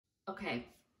Okay,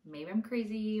 maybe I'm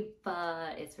crazy,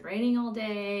 but it's been raining all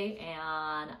day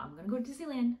and I'm gonna go to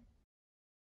Disneyland.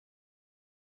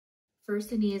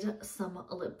 First, I need some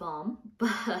lip balm,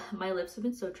 but my lips have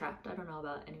been so chapped. I don't know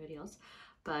about anybody else,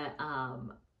 but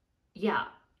yeah,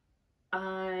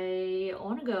 I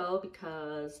want to go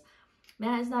because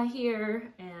Matt is not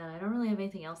here and I don't really have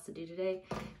anything else to do today.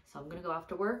 So I'm gonna go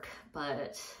after work,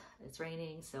 but it's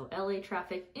raining, so LA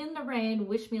traffic in the rain,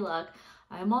 wish me luck.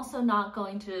 I'm also not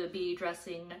going to be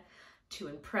dressing to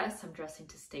impress. I'm dressing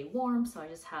to stay warm, so I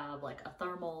just have like a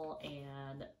thermal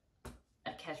and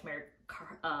a cashmere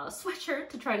sweatshirt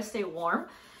to try to stay warm,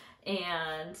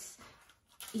 and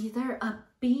either a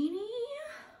beanie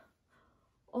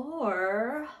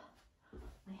or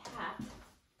my hat.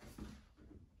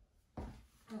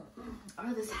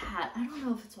 Or this hat. I don't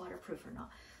know if it's waterproof or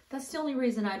not. That's the only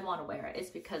reason I'd want to wear it, is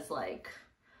because like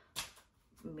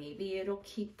maybe it'll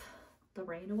keep the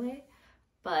rain away.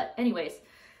 But anyways,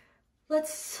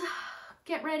 let's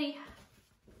get ready.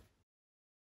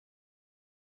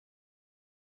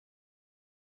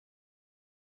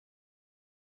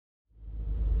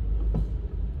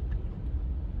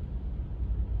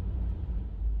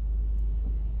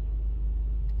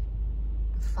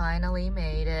 Finally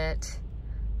made it.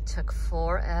 Took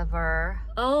forever.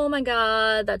 Oh my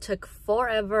god, that took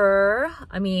forever.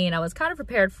 I mean, I was kind of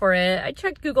prepared for it. I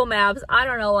checked Google Maps. I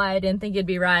don't know why I didn't think it'd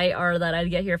be right or that I'd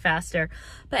get here faster.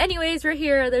 But anyways, we're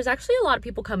here. There's actually a lot of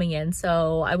people coming in,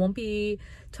 so I won't be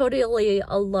totally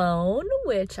alone,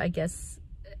 which I guess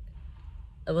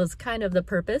it was kind of the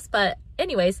purpose. But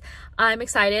anyways, I'm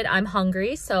excited. I'm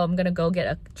hungry, so I'm gonna go get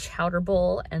a chowder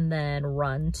bowl and then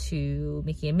run to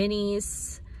Mickey and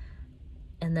Minnie's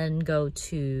and then go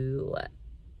to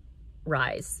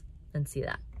Rise and see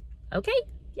that. Okay,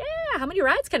 yeah, how many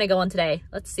rides can I go on today?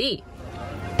 Let's see.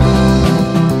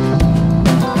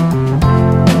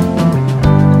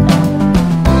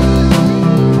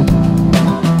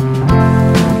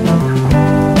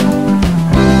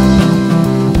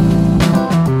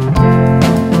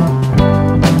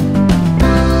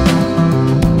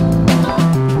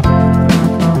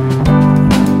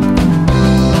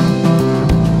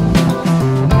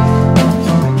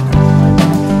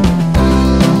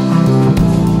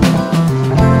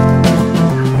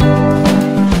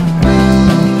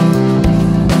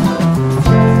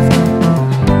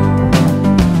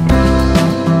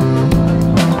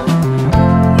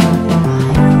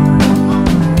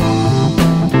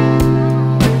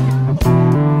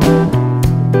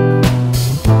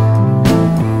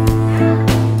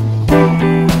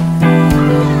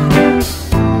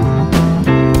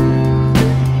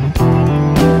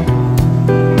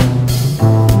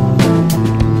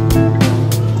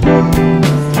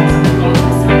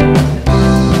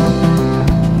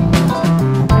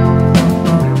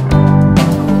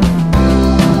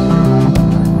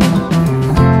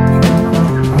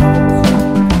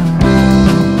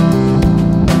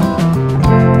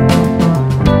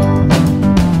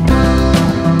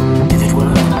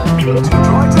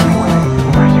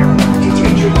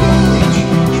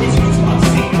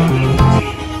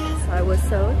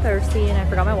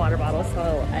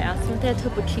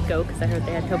 Topo Chico because I heard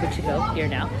they had Topo Chico here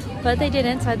now, but they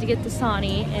didn't, so I had to get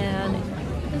Dasani, and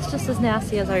it's just as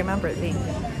nasty as I remember it being.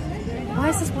 Why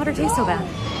does this water taste so bad?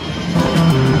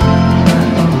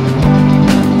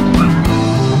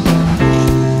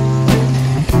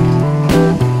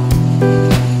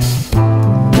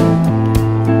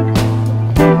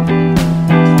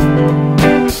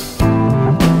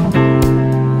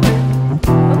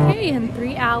 Okay, in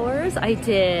 3 hours I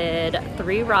did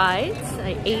 3 rides.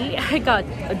 I ate, I got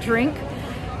a drink.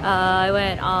 I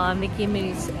went on Mickey and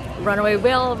Minnie's Runaway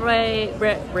Railroad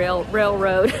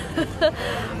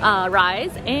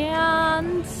rides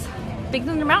and Big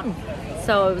Thunder Mountain.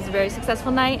 So it was a very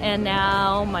successful night, and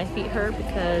now my feet hurt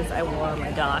because I wore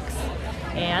my Docs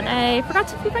and I forgot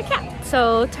to feed my cat.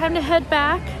 So time to head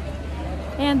back,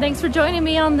 and thanks for joining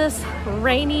me on this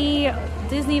rainy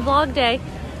Disney vlog day,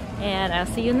 and I'll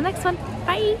see you in the next one.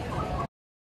 Bye!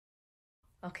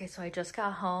 Okay, so I just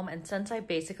got home, and since I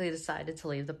basically decided to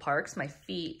leave the parks, my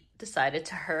feet decided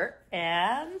to hurt,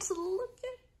 and look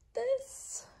at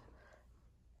this.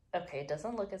 Okay, it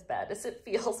doesn't look as bad as it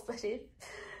feels, but it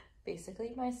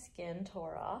basically my skin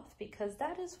tore off because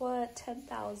that is what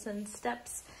 10,000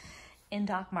 steps in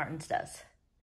Doc Martens does.